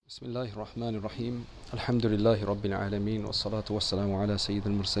بسم الله الرحمن الرحيم الحمد لله رب العالمين والصلاة والسلام على سيد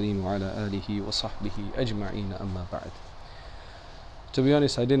المرسلين وعلى آله وصحبه أجمعين أما بعد. To be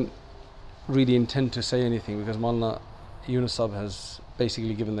honest, I didn't really intend to say anything because Maulana Yunus Sahib has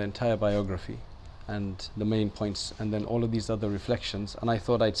basically given the entire biography and the main points and then all of these other reflections, and I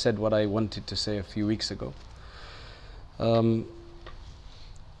thought I'd said what I wanted to say a few weeks ago.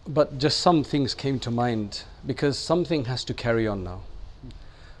 But just some things came to mind because something has to carry on now.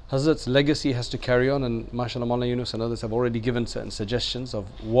 Hazrat's legacy has to carry on, and mashallah Maulana Yunus and others have already given certain suggestions of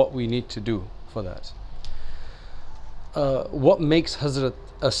what we need to do for that. What makes Hazrat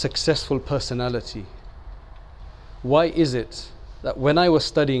a successful personality? Why is it that when I was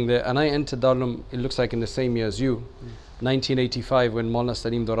studying there, and I entered Darul, it looks like in the same year as you, 1985, when Maulana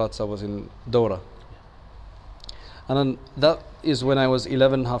Salim Doratsa was in Dora. And then that is when I was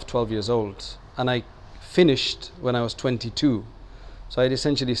 11, half 12 years old, and I finished when I was 22. So I had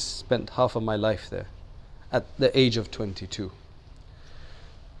essentially spent half of my life there at the age of 22.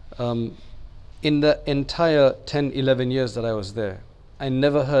 In the entire 10, 11 years that I was there, I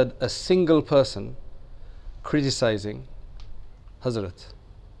never heard a single person criticizing Hazrat.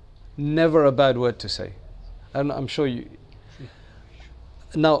 Never a bad word to say. And I'm sure you...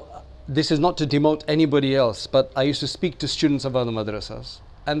 Now, this is not to demote anybody else, but I used to speak to students of other madrasas,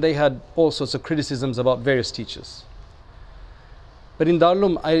 and they had all sorts of criticisms about various teachers. But in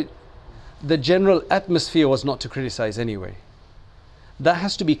Darul, the general atmosphere was not to criticize anyway. That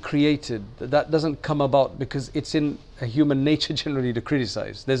has to be created. That doesn't come about because it's in a human nature generally to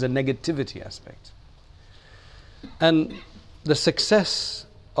criticize. There's a negativity aspect. And the success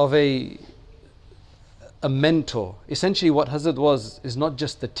of a mentor, essentially what Hazrat was, is not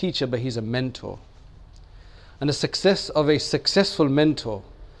just the teacher, but he's a mentor. And the success of a successful mentor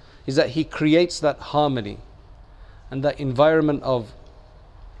is that he creates that harmony and that environment of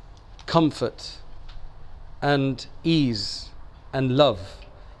comfort and ease and love.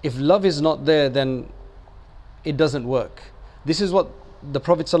 If love is not there, then it doesn't work. This is what the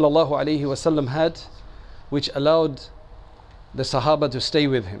Prophet ﷺ had, which allowed the Sahaba to stay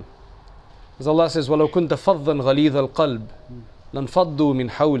with him. As Allah says, وَلَوْ كُنْتَ فَضًّا غَلِيظَ الْقَلْبِ لَانْفَضُّوا مِنْ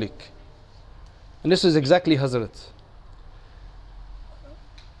حَوْلِكَ. And this was exactly Hazrat.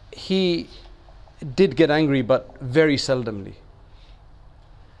 He did get angry, but very seldomly.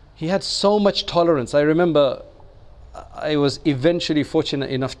 He had so much tolerance. I remember I was eventually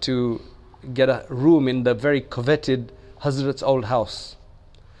fortunate enough to get a room in the very coveted Hazrat's old house,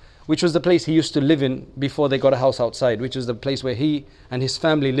 which was the place he used to live in before they got a house outside, which was the place where he and his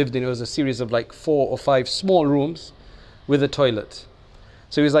family lived in. It was a series of like 4 or 5 small rooms with a toilet.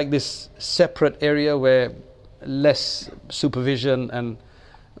 So it was like this separate area where less supervision,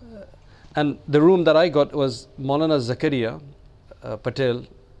 and the room that I got was Maulana Zakaria Patel,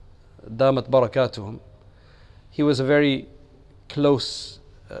 Damat Barakatuhum. He was a very close,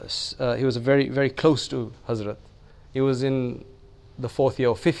 very close to Hazrat. He was in the 4th year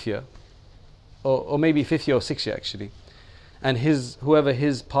or 5th year, or maybe 5th year or 6th year actually. And whoever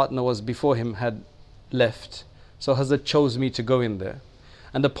his partner was before him had left. So Hazrat chose me to go in there.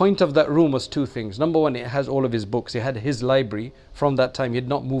 And the point of that room was 2 things. Number one, it has all of his books. It had his library from that time. He had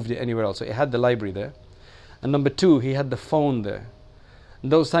not moved it anywhere else. So it had the library there. And number 2, he had the phone there. In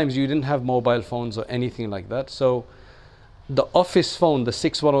those times, you didn't have mobile phones or anything like that. So the office phone, the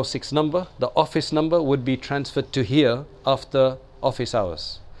 6106 number, the office number would be transferred to here after office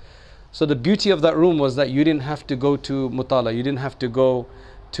hours. So the beauty of that room was that you didn't have to go to Mutala. You didn't have to go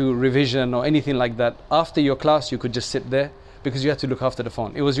to revision or anything like that. After your class, you could just sit there, because you had to look after the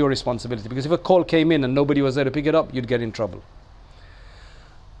phone. It was your responsibility, because if a call came in and nobody was there to pick it up, you'd get in trouble.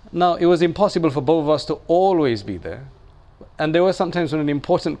 Now, it was impossible for both of us to always be there. And there were sometimes when an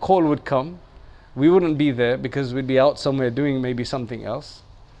important call would come, we wouldn't be there because we'd be out somewhere doing maybe something else.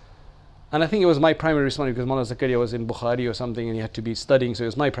 And I think it was my primary responsibility because Maulana Zakaria was in Bukhari or something and he had to be studying, so it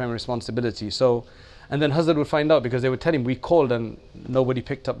was my primary responsibility. So, and then Hazrat would find out because they would tell him we called and nobody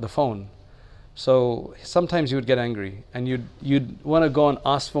picked up the phone. So sometimes you would get angry and you'd want to go and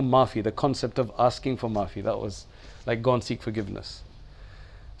ask for maafi. The concept of asking for maafi, that was like go and seek forgiveness.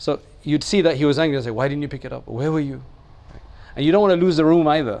 So you'd see that he was angry and say, why didn't you pick it up? Where were you? And you don't want to lose the room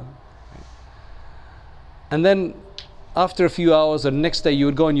either. And then after a few hours or the next day you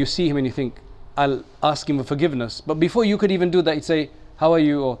would go and you see him and you think, I'll ask him for forgiveness. But before you could even do that, he'd say, how are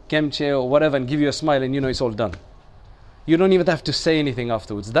you, or kemche, or whatever, and give you a smile, and you know it's all done. You don't even have to say anything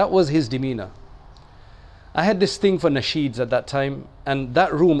afterwards. That was his demeanor. I had this thing for nasheeds at that time, and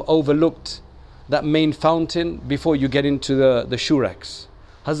that room overlooked that main fountain before you get into the shoe racks.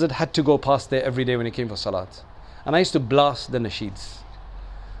 Hazrat had to go past there every day when he came for salat. And I used to blast the nasheeds.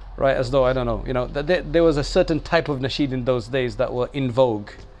 right? As though, I don't know, there was a certain type of nasheed in those days that were in vogue.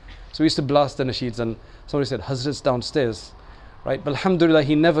 So we used to blast the nasheeds, and somebody said, Hazrat's downstairs, right? But alhamdulillah,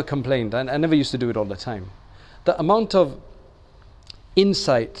 he never complained, and I never used to do it all the time. The amount of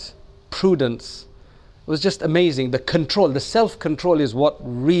insight, prudence was just amazing. The control, the self-control is what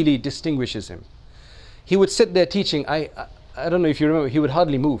really distinguishes him. He would sit there teaching. I don't know if you remember, he would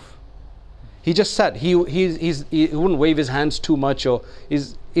hardly move. He just sat. He wouldn't wave his hands too much, or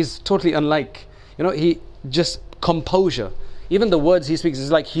is totally unlike, he just composure. Even the words he speaks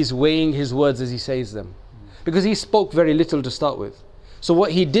is like he's weighing his words as he says them. Because he spoke very little to start with. So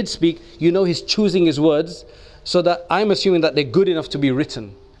what he did speak, he's choosing his words so that I'm assuming that they're good enough to be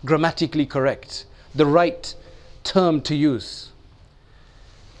written, grammatically correct, the right term to use.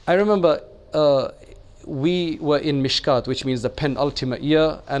 I remember we were in Mishkat, which means the penultimate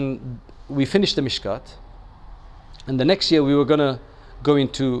year, and we finished the Mishkat. And the next year we were going to go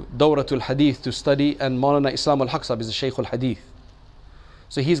into Dawratul Hadith to study, and Maulana Islam al-Haqsab is the Shaykh al-Hadith.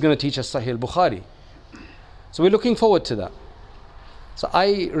 So he's going to teach us Sahih al-Bukhari. So we're looking forward to that. So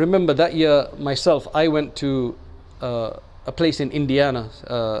I remember that year myself, I went to a place in Indiana,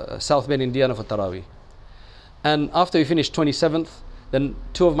 South Bend, Indiana for Taraweeh. And after we finished 27th, then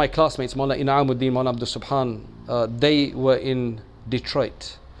two of my classmates, Maulana Ina'amuddin, Maulana Abdul Subhan, they were in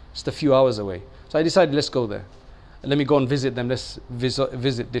Detroit, just a few hours away. So I decided, let's go there. Let me go and visit them. Let's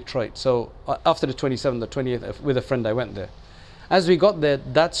visit Detroit. So after the 27th, the 28th, with a friend, I went there. As we got there,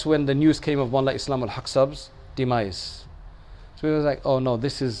 that's when the news came of Maulana Islam al-Haqsab's demise. So we were like, oh no,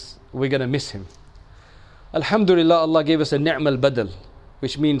 we're going to miss him. Alhamdulillah, Allah gave us a ni'mal badal,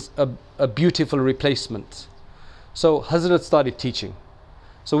 which means a beautiful replacement. So Hazrat started teaching.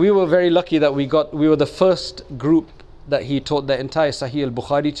 So we were very lucky that we were the first group that he taught the entire Sahih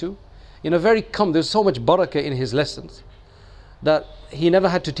al-Bukhari to. There's so much barakah in his lessons that he never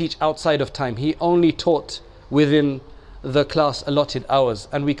had to teach outside of time. He only taught within the class allotted hours,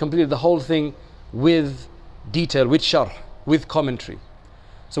 and we completed the whole thing with detail, with sharh, with commentary.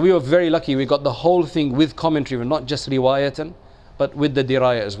 So we were very lucky, we got the whole thing with commentary, not just riwayatan, but with the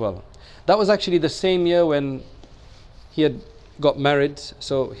diraya as well. That was actually the same year when he had got married.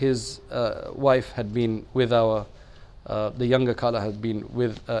 So his wife had been with the younger Kala had been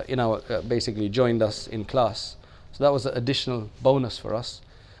with basically joined us in class. So that was an additional bonus for us.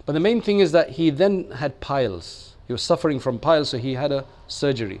 But the main thing is that he then had piles. He was suffering from piles, so he had a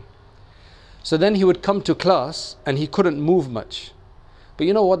surgery. So then he would come to class and he couldn't move much. But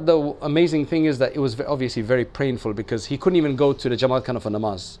you know what the amazing thing is, that it was obviously very painful, because he couldn't even go to the Jamaat Khana for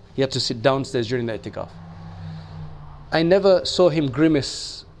namaz. He had to sit downstairs during the itikaf. I never saw him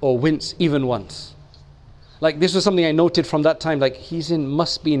grimace or wince even once. Like, this was something I noted from that time. Like, he's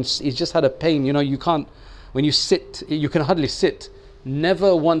just had a pain. You can't, when you sit, you can hardly sit.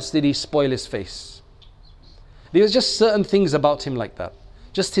 Never once did he spoil his face. There was just certain things about him like that.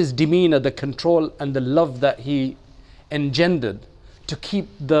 Just his demeanor, the control and the love that he engendered to keep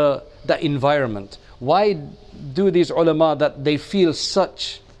that environment. Why do these ulama that they feel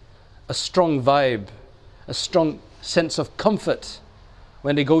such a strong vibe, a strong sense of comfort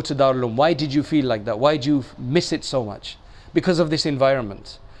when they go to Darul Uloom? Why did you feel like that? Why do you miss it so much? Because of this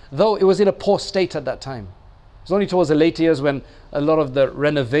environment. Though it was in a poor state at that time. It was only towards the later years when a lot of the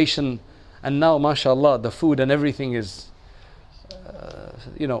renovation, and now mashallah the food and everything is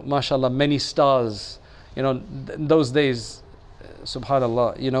mashallah, many stars. In those days,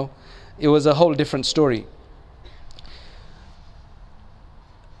 subhanallah, it was a whole different story.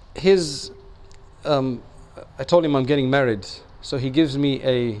 I told him I'm getting married, so he gives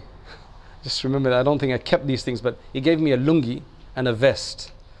me just remember, I don't think I kept these things, but he gave me a lungi and a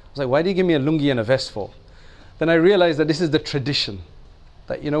vest. I was like, why did he give me a lungi and a vest for? Then I realized that this is the tradition,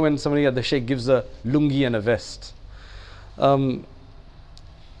 that when somebody at the Shaykh gives a lungi and a vest.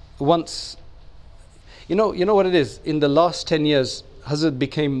 Once, you know what it is, in the last 10 years, Hazrat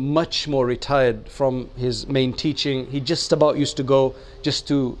became much more retired from his main teaching. He just about used to go just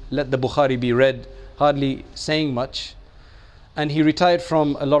to let the Bukhari be read, hardly saying much. And he retired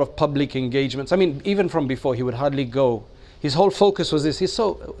from a lot of public engagements. I mean, even from before, he would hardly go. His whole focus was this.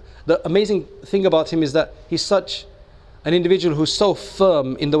 The amazing thing about him is that he's such an individual who's so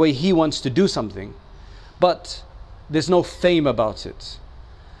firm in the way he wants to do something, but there's no fame about it.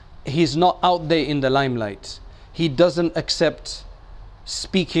 He's not out there in the limelight. He doesn't accept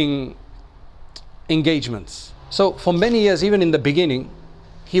speaking engagements. So for many years, even in the beginning,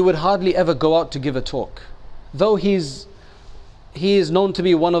 he would hardly ever go out to give a talk. Though he is known to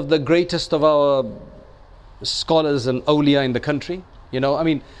be one of the greatest of our scholars and awliya in the country,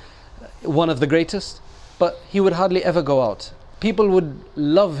 one of the greatest, but he would hardly ever go out. people would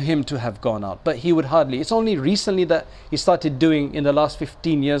love him to have gone out, but he would hardly. It's only recently that he started doing, in the last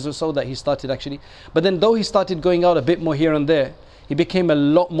 15 years or so, that he started actually. But then though he started going out a bit more here and there, he became a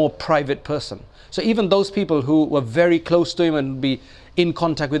lot more private person. So even those people who were very close to him and be in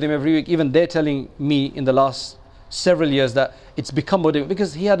contact with him every week, even they're telling me in the last several years that it's become more difficult,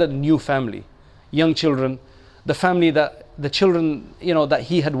 because he had a new family, young children, the children, that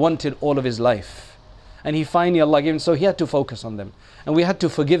he had wanted all of his life. And he finally, Allah gave him, so he had to focus on them. And we had to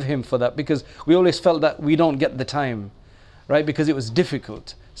forgive him for that, because we always felt that we don't get the time, right? Because it was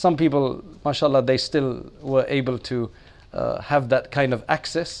difficult. Some people, mashallah, they still were able to have that kind of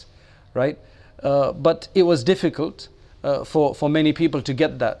access, right? But it was difficult for many people to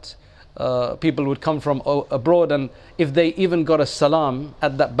get that. People would come from abroad, and if they even got a salam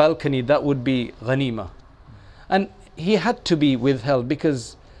at that balcony, that would be ghanima. And he had to be withheld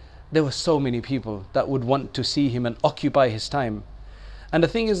because there were so many people that would want to see him and occupy his time. And the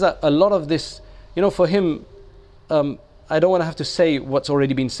thing is that a lot of this, for him, I don't want to have to say what's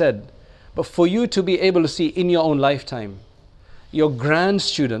already been said, but for you to be able to see in your own lifetime your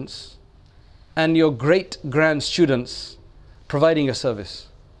grandstudents and your great-grandstudents providing a service.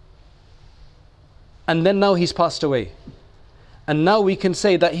 And then now he's passed away. And now we can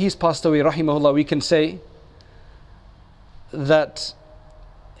say that he's passed away, rahimahullah, we can say that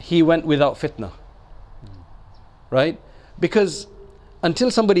he went without fitna, right? Because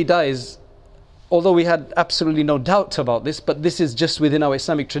until somebody dies, although we had absolutely no doubt about this, but this is just within our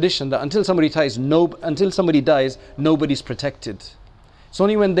Islamic tradition, that until somebody dies, nobody's protected. It's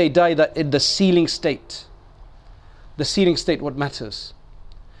only when they die that in the sealing state, what matters.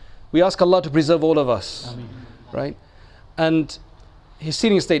 We ask Allah to preserve all of us, Ameen. Right? And his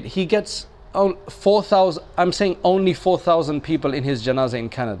sealing state, he gets 4,000, I'm saying only 4,000 people in his janazah in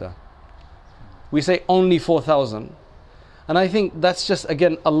Canada. We say only 4,000. And I think that's just,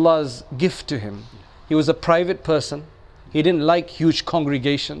 again, Allah's gift to him. He was a private person. He didn't like huge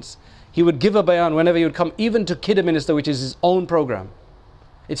congregations. He would give a bayan whenever he would come, even to Kidderminster, which is his own program.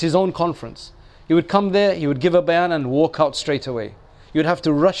 It's his own conference. He would come there, he would give a bayan and walk out straight away. You'd have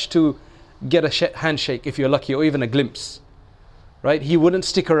to rush to get a handshake if you're lucky, or even a glimpse. Right? He wouldn't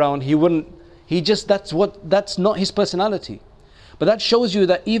stick around. That's not his personality. But that shows you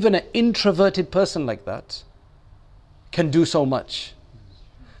that even an introverted person like that can do so much.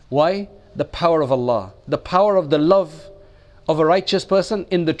 Why? The power of Allah, the power of the love of a righteous person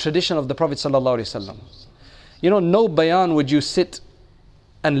in the tradition of the Prophet ﷺ. No bayan would you sit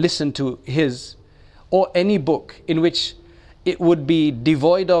and listen to his, or any book in which it would be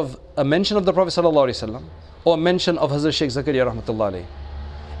devoid of a mention of the Prophet ﷺ or mention of Hazrat Shaykh Zakaria rahmatullah alayhi.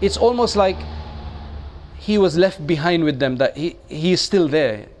 It's almost like he was left behind with them, that he is still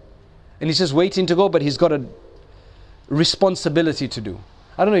there and he's just waiting to go, but he's got a responsibility to do.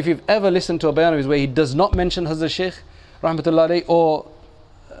 I don't know if you've ever listened to a bayan of his where he does not mention Hazrat Shaykh rahmatullah alayhi or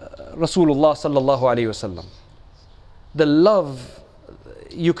Rasulullah sallallahu alayhi wasallam. The love,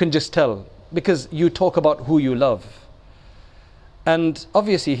 you can just tell, because you talk about who you love. And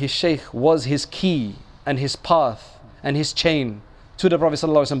obviously his Shaykh was his key and his path and his chain to the Prophet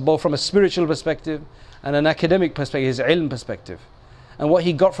ﷺ, both from a spiritual perspective and an academic perspective, his ilm perspective. And what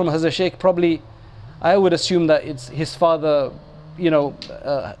he got from Hazrat Shaykh, probably, I would assume that it's his father, his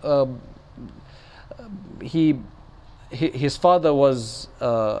father was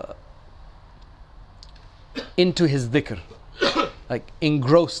into his dhikr, like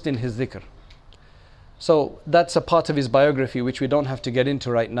engrossed in his dhikr. So that's a part of his biography which we don't have to get into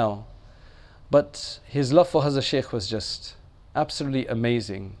right now. But his love for Hazrat Shaykh was just absolutely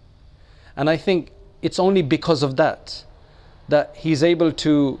amazing. And I think it's only because of that he's able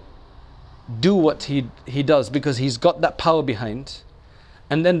to do what he does, because he's got that power behind.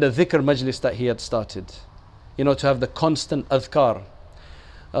 And then the dhikr majlis that he had started, to have the constant adhkar.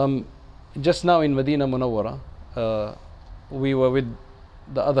 Just now in Medina Munawwara, we were with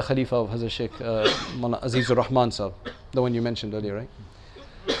the other Khalifa of Hazrat Shaykh, Azizur Rahman Sahab, the one you mentioned earlier, right?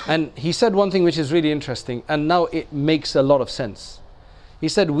 And he said one thing which is really interesting, and now it makes a lot of sense. He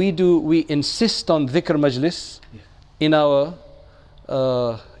said, we insist on dhikr majlis in our,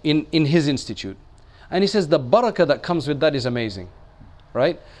 in his institute. And he says the barakah that comes with that is amazing,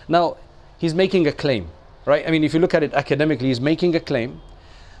 right? Now, he's making a claim, right? I mean, if you look at it academically, he's making a claim.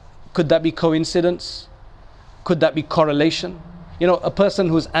 Could that be coincidence? Could that be correlation? A person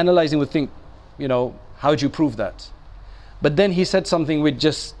who's analyzing would think, how do you prove that? But then he said something which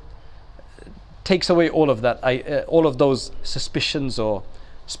just takes away all of that, all of those suspicions or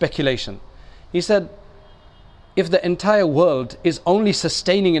speculation. He said, if the entire world is only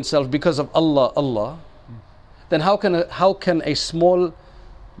sustaining itself because of Allah, then how can a small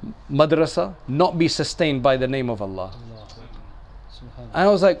madrasa not be sustained by the name of Allah? And I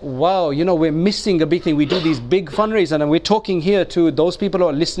was like, wow, you know, we're missing a big thing. We do these big fundraisers, and we're talking here to those people who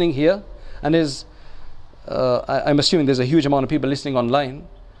are listening here, and I'm assuming there's a huge amount of people listening online.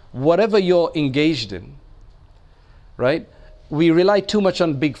 Whatever you're engaged in, right? We rely too much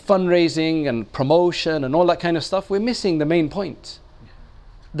on big fundraising and promotion and all that kind of stuff. We're missing the main point.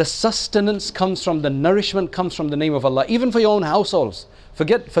 The sustenance comes from, the nourishment comes from the name of Allah. Even for your own households.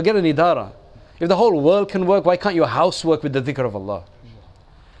 Forget an idara. If the whole world can work, why can't your house work with the dhikr of Allah?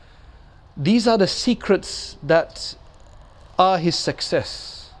 These are the secrets that are his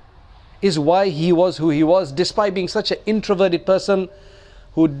success. Is why he was who he was, despite being such an introverted person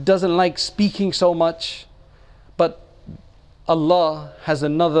who doesn't like speaking so much. But Allah has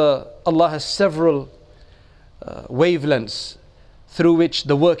several wavelengths through which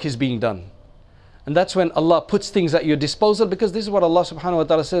the work is being done. And that's when Allah puts things at your disposal, because this is what Allah subhanahu wa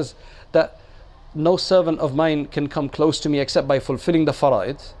ta'ala says, that no servant of mine can come close to me except by fulfilling the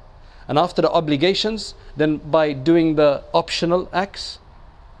fara'id, and after the obligations, then by doing the optional acts,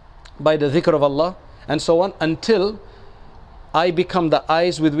 by the dhikr of Allah, and so on, until I become the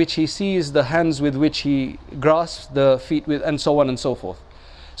eyes with which he sees, the hands with which he grasps, the feet with, and so on and so forth.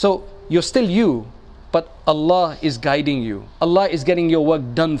 So you're still you, but Allah is guiding you. Allah is getting your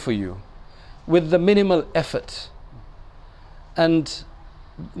work done for you with the minimal effort. And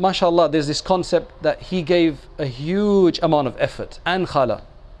mashallah, there's this concept that he gave a huge amount of effort and khala.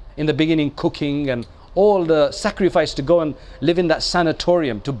 In the beginning, cooking and all the sacrifice to go and live in that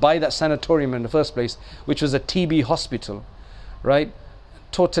sanatorium, to buy that sanatorium in the first place, which was a TB hospital, right?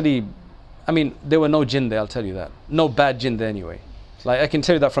 Totally, I mean, there were no jinn there, I'll tell you that. No bad jinn there anyway. Like, I can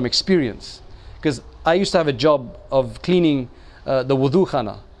tell you that from experience. Because I used to have a job of cleaning the wudu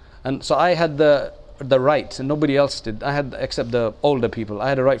khana. And so I had the right, and nobody else did. I had, except the older people. I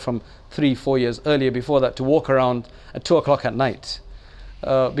had a right from 3-4 years earlier before that to walk around at 2 o'clock at night.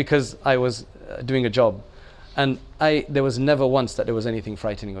 Because I was doing a job, and there was never once that there was anything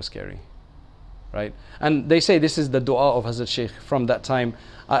frightening or scary, right? And they say this is the dua of Hazrat Shaykh from that time.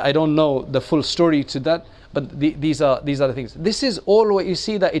 I don't know the full story to that, but these are the things. This is all what you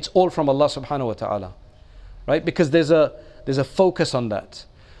see, that it's all from Allah subhanahu wa ta'ala, right? Because there's a focus on that.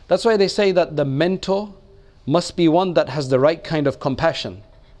 That's why they say that the mentor must be one that has the right kind of compassion,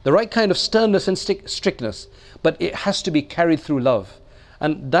 the right kind of sternness and strictness, but it has to be carried through love.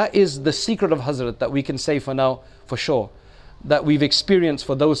 And that is the secret of Hazrat that we can say for now, for sure, that we've experienced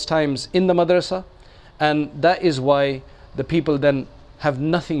for those times in the madrasa. And that is why the people then have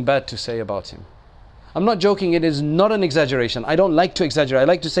nothing bad to say about him. I'm not joking, it is not an exaggeration. I don't like to exaggerate, I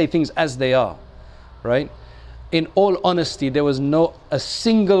like to say things as they are, right? In all honesty, there was not a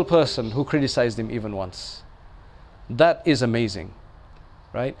single person who criticized him even once. That is amazing.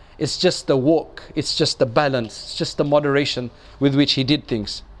 Right? It's just the walk, it's just the balance, it's just the moderation with which he did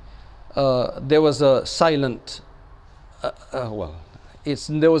things. There was a silent,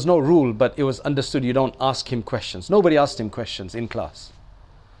 there was no rule, but it was understood you don't ask him questions. Nobody asked him questions in class.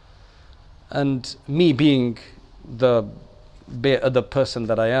 And me being the person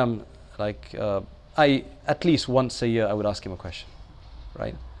that I am, like, at least once a year I would ask him a question,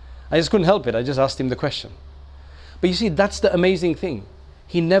 right? I just couldn't help it, I just asked him the question. But you see, that's the amazing thing.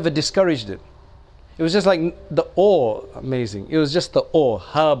 He never discouraged it. It was just like the awe, amazing. It was just the awe,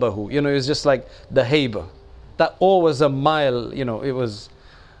 habahu, it was just like the haiba. That awe was a mile, it was,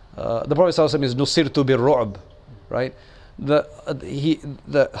 the Prophet ﷺ is nusirtu bir ru'b, right? The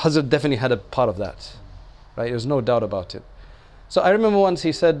Hazrat definitely had a part of that, right? There's no doubt about it. So I remember once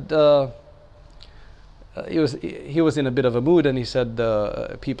he said, he was in a bit of a mood, and he said,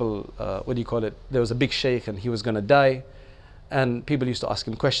 people, there was a big sheikh and he was going to die. And people used to ask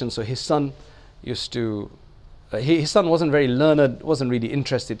him questions. So his son used to, his son wasn't very learned, wasn't really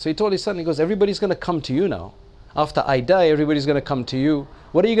interested. So he told his son, he goes, everybody's going to come to you now. After I die, everybody's going to come to you.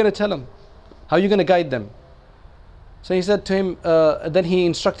 What are you going to tell them? How are you going to guide them? So he said to him, then he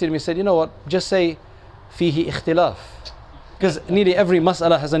instructed him, he said, you know what, just say, fihi ikhtilaf. Because nearly every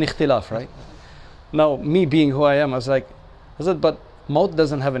mas'ala has an ikhtilaf, right? Now, me being who I am, I said, but maut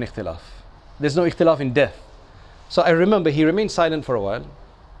doesn't have an ikhtilaf. There's no ikhtilaf in death. So I remember he remained silent for a while,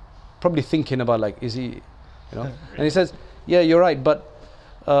 probably thinking about, like, is he, and he says, yeah, you're right, but,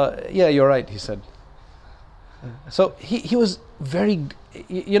 yeah, you're right, he said. So he was very,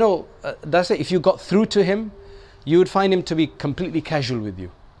 that's it. If you got through to him, you would find him to be completely casual with you.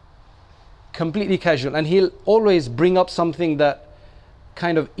 Completely casual. And he'll always bring up something that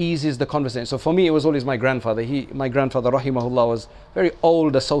kind of eases the conversation. So for me, it was always my grandfather. My grandfather, rahimahullah, was a very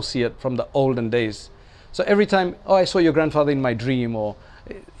old associate from the olden days. So every time, oh, I saw your grandfather in my dream, or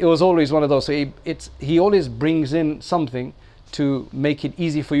it was always one of those. So he always brings in something to make it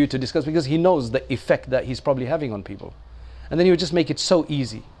easy for you to discuss, because he knows the effect that he's probably having on people. And then he would just make it so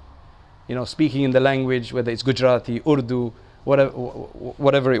easy. You know, speaking in the language, whether it's Gujarati, Urdu,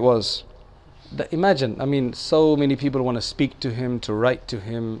 whatever it was. Imagine, I mean, so many people want to speak to him, to write to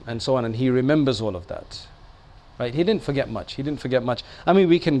him, and so on, and he remembers all of that. Right? He didn't forget much. He didn't forget much. I mean,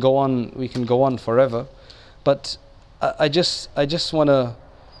 we can go on forever, but I just want to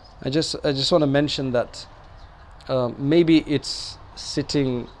mention that maybe it's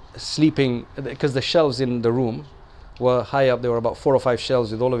sleeping, because the shelves in the room were high up. There were about 4 or 5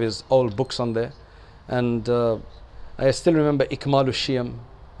 shelves with all of his old books on there, and I still remember Ikmal al-Shiyam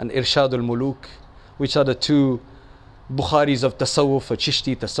and Irshad al-Muluk, which are the 2 Bukharis of Tasawwuf, or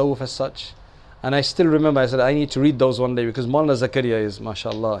Chishti Tasawwuf as such. And I still remember, I said, I need to read those one day, because Maulana Zakaria is,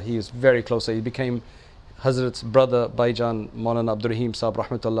 mashallah, he is very close. He became Hazrat's brother, Baijan, Maulana Abdul Rahim Sahib,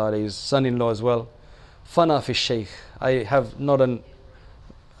 rahmatullah alayhi, his son-in-law as well. Fana fi Shaykh.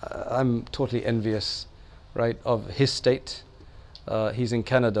 I'm totally envious, right, of his state. He's in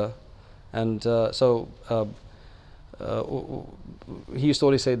Canada. And he used to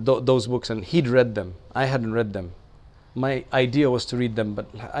always say those books, and he'd read them. I hadn't read them. My idea was to read them, but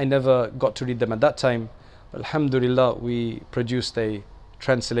I never got to read them at that time. Alhamdulillah, we produced a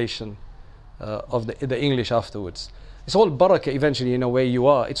translation of the English afterwards. It's all barakah eventually, in a way you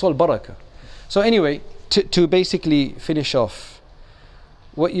are. It's all barakah. So anyway, to basically finish off,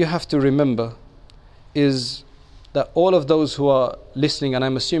 what you have to remember is that all of those who are listening, and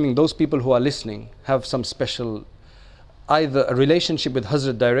I'm assuming those people who are listening have some special, either a relationship with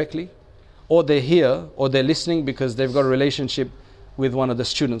Hazrat directly, or they're here, or they're listening because they've got a relationship with one of the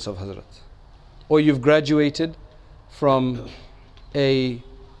students of Hazrat. Or you've graduated from a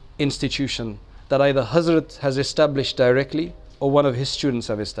institution that either Hazrat has established directly, or one of his students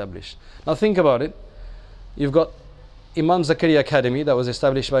have established. Now think about it. You've got Imam Zakaria Academy that was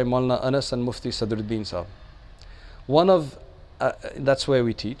established by Maulana Anas and Mufti Sadruddin Sahib. That's where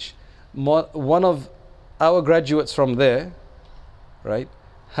we teach. One of our graduates from there, right,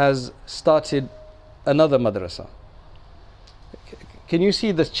 has started another madrasa. Can you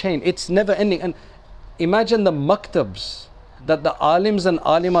see the chain? It's never ending. And imagine the maktabs that the alims and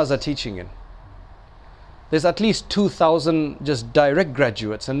alimas are teaching in. There's at least 2,000 just direct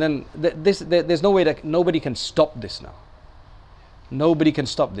graduates, and then there's no way that nobody can stop this now. Nobody can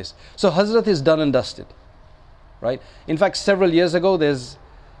stop this. So Hazrat is done and dusted, right? In fact, several years ago,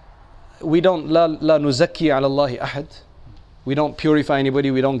 we don't la nuzakki ala Allahi ahad. We don't purify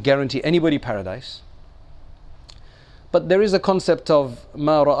anybody. We don't guarantee anybody paradise. But there is a concept of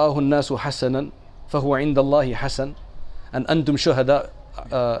ma ra'ahu an-nasu hasanan fahuwa 'inda Allahi hasan, and antum shuhada,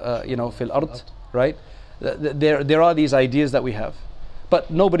 fil ard, right? There are these ideas that we have,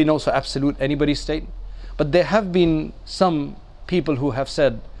 but nobody knows for absolute anybody's state. But there have been some people who have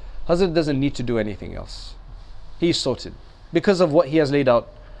said, Hazrat doesn't need to do anything else. He's sorted because of what he has laid out.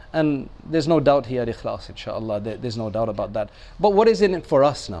 And there's no doubt he had ikhlas, inshallah. There's no doubt about that. But what is in it for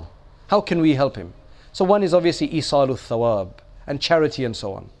us now? How can we help him? So one is obviously isalu thawab and charity and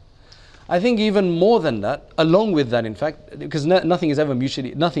so on. I think even more than that, along with that, in fact, because nothing is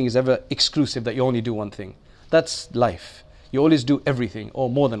ever exclusive that you only do one thing. That's life. You always do everything or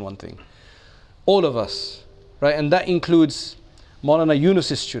more than one thing. All of us, right? And that includes Maulana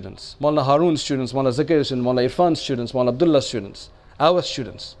Yunus's students, Maulana Harun's students, Maulana Zakir's students, Maulana Irfan's students, Maulana Abdullah's students, our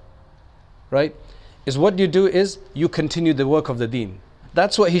students, right? Is what you do is you continue the work of the deen.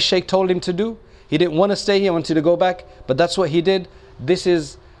 That's what his sheikh told him to do. He didn't want to stay here, wanted to go back, but that's what he did. This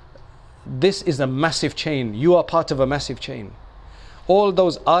is a massive chain. You are part of a massive chain. All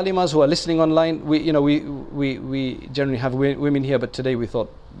those alimas who are listening online, we generally have women here, but today we thought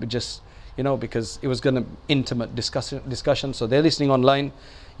we just, because it was going to intimate discussion, so they're listening online.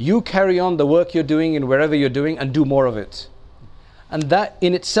 You carry on the work you're doing in wherever you're doing and do more of it. And that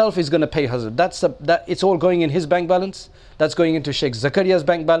in itself is going to pay Hazrat. It's all going in his bank balance. That's going into Sheikh Zakaria's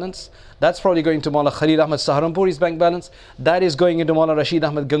bank balance. That's probably going to Maulana Khalil Ahmad Saharanpuri's bank balance. That is going into Maulana Rashid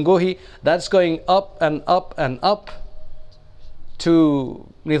Ahmad Gangohi. That's going up and up and up to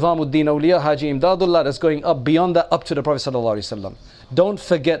Nizamuddin Awliya Haji Imdadullah. That's going up beyond that, up to the Prophet Sallallahu Alaihi Wasallam. Don't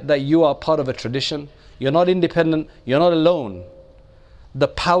forget that you are part of a tradition. You're not independent. You're not alone. The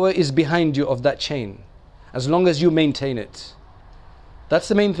power is behind you of that chain, as long as you maintain it. That's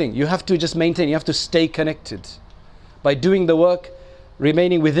the main thing. You have to just maintain. You have to stay connected by doing the work,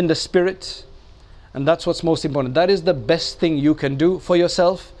 remaining within the spirit, and that's what's most important. That is the best thing you can do for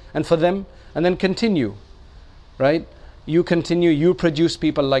yourself and for them, and then continue, right? You continue, you produce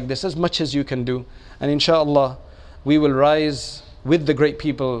people like this as much as you can do. And inshallah, we will rise with the great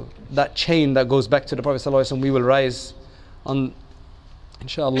people, that chain that goes back to the Prophet ﷺ, we will rise on,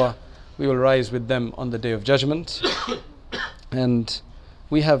 inshallah, we will rise with them on the Day of Judgment. And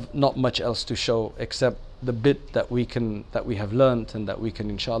we have not much else to show except the bit that we have learnt and that we can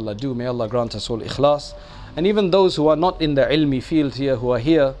inshallah do. May Allah grant us all ikhlas. And even those who are not in the ilmi field here, who are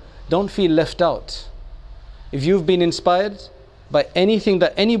here, don't feel left out. If you've been inspired by anything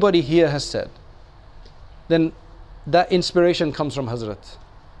that anybody here has said, then that inspiration comes from Hazrat.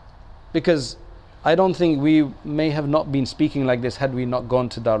 Because I don't think we may have not been speaking like this had we not gone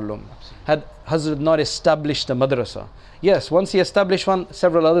to Darul Uloom. Had Hazrat not established a madrasa. Yes, once he established one,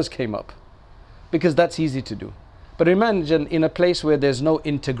 several others came up. Because that's easy to do. But imagine in a place where there's no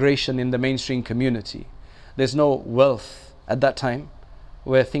integration in the mainstream community. There's no wealth at that time,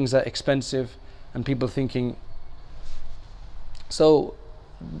 where things are expensive and people thinking. So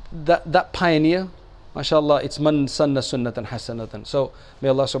that pioneer, mashallah, it's man sanna sunnatan hasanatan. So may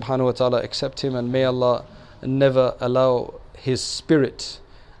Allah subhanahu wa ta'ala accept him, and may Allah never allow his spirit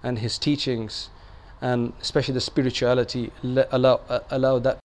and his teachings, and especially the spirituality, allow that